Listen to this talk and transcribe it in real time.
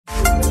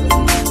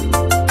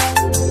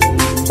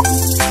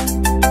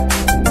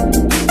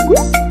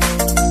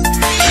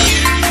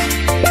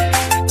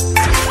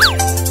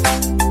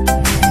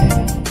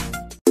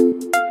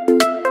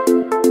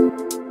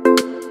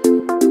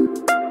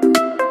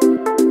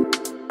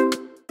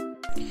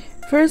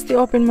First,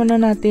 i-open muna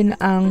natin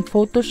ang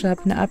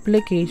Photoshop na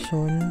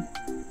application.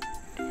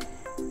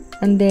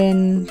 And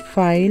then,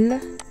 File,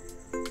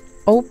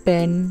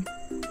 Open,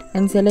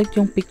 and select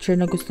yung picture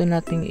na gusto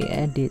nating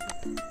i-edit.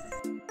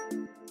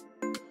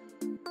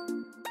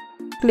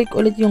 Click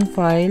ulit yung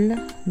file,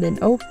 then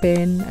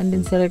open, and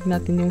then select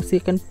natin yung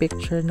second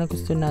picture na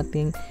gusto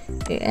nating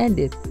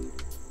i-edit.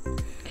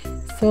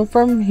 So,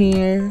 from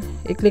here,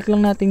 i-click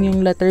lang natin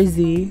yung letter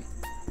Z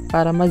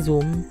para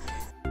ma-zoom.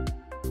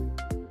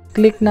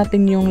 Click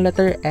natin yung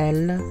letter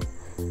L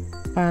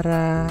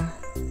para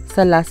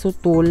sa lasso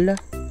tool.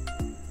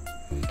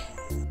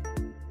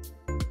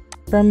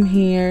 From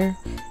here,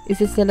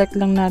 isi-select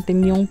lang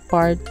natin yung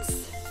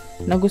parts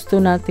na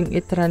gusto nating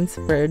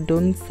i-transfer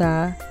dun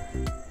sa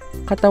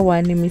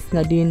katawan ni Miss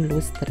Nadine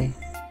Lustre.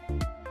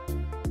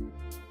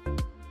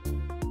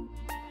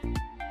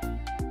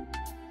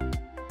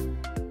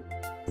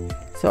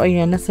 So,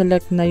 ayan,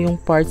 na-select na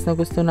yung parts na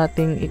gusto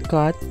nating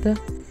i-cut.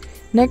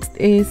 Next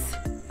is,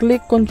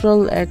 click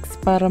Ctrl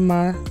X para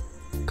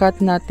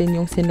ma-cut natin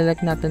yung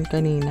sinelect natin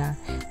kanina.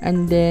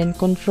 And then,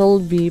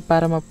 Ctrl V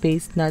para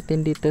ma-paste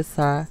natin dito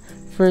sa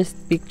first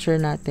picture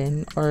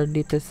natin or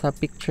dito sa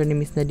picture ni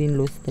Miss Nadine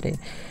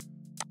Lustre.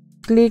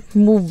 Click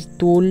Move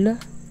Tool.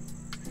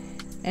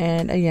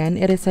 And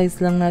ayan, i-resize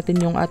lang natin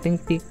yung ating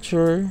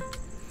picture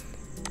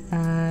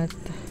at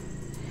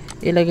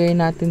ilagay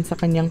natin sa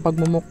kanyang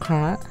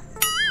pagmumukha.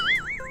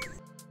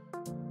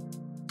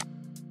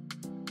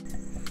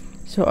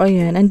 So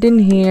ayan, and then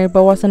here,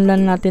 bawasan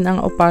lang natin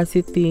ang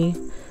opacity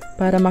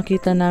para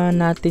makita na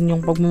natin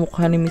yung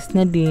pagmumukha ni Miss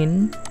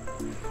Nadine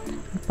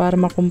para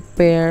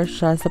ma-compare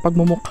siya sa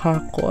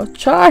pagmumukha ko.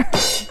 Char!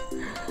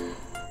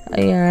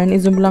 Ayan,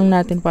 i-zoom lang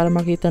natin para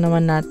makita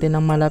naman natin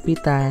ang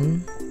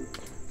malapitan.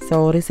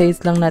 So,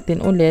 resize lang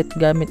natin ulit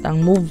gamit ang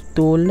Move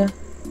Tool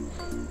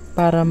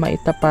para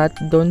maitapat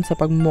doon sa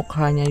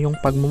pagmumukha niya yung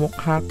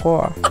pagmumukha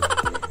ko.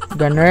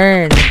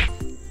 Ganun.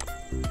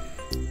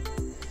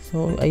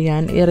 So,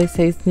 ayan.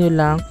 I-resize nyo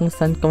lang kung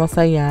saan ka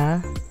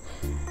masaya.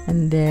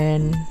 And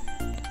then,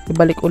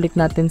 ibalik ulit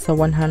natin sa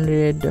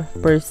 100%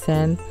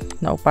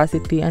 na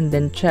opacity and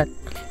then check.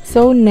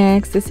 So,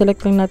 next,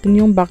 i-select lang natin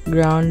yung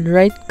background.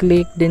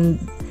 Right-click,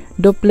 then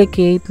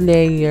duplicate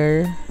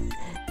layer.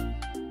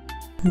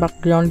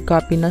 Background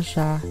copy na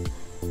siya.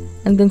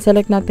 And then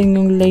select natin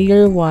yung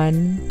layer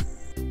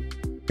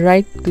 1.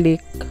 Right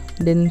click,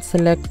 then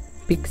select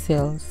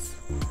pixels.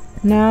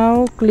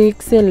 Now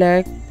click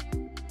select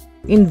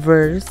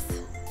inverse.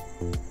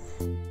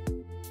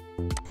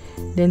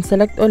 Then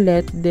select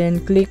ulit,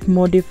 then click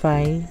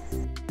modify.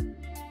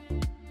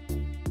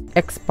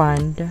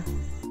 Expand.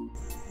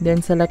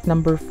 Then select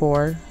number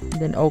 4,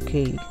 then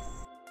okay.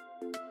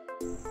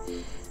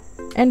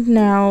 And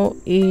now,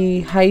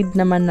 i-hide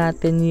naman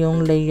natin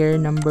yung layer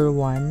number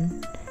 1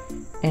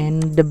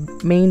 and the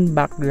main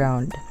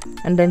background.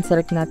 And then,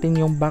 select natin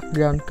yung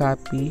background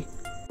copy.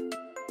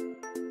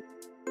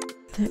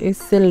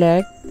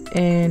 I-select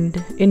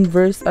and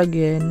inverse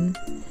again.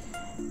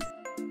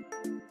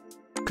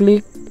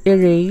 Click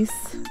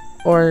erase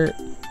or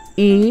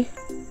E.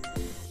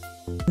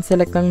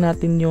 Select lang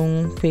natin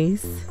yung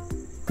face.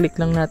 Click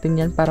lang natin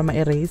yan para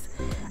ma-erase.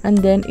 And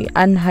then,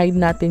 i-unhide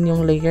natin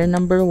yung layer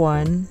number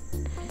 1.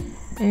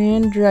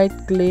 And right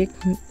click,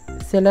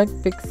 select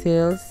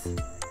pixels,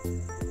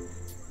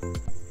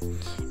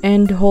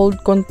 and hold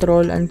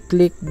Ctrl and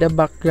click the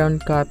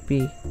background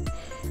copy.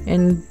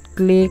 And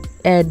click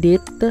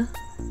edit,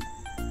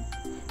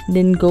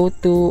 then go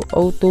to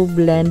auto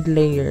blend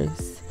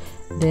layers,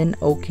 then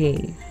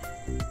okay.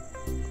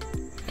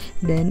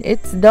 Then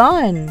it's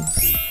done!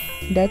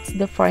 That's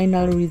the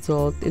final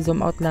result. I-zoom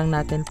out lang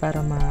natin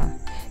para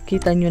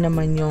makita nyo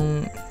naman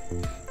yung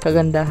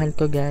kagandahan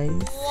ko, guys.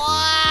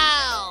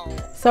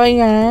 So,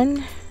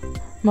 ayan.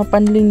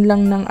 Mapanlin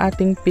lang ng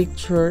ating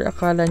picture.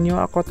 Akala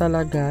nyo ako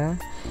talaga.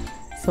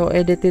 So,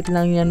 edited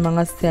lang yan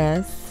mga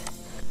sis.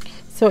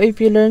 So, if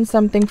you learned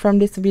something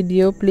from this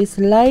video, please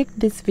like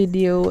this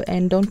video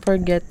and don't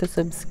forget to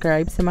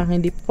subscribe sa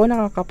mga hindi po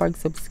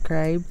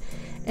nakakapag-subscribe.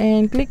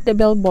 And click the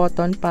bell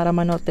button para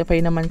ma-notify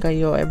naman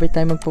kayo every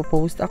time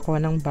magpo-post ako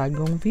ng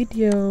bagong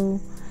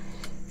video.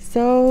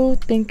 So,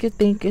 thank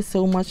you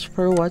so much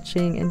for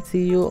watching and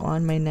see you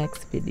on my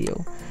next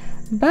video.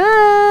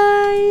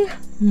 Bye!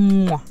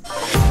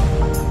 Mwah!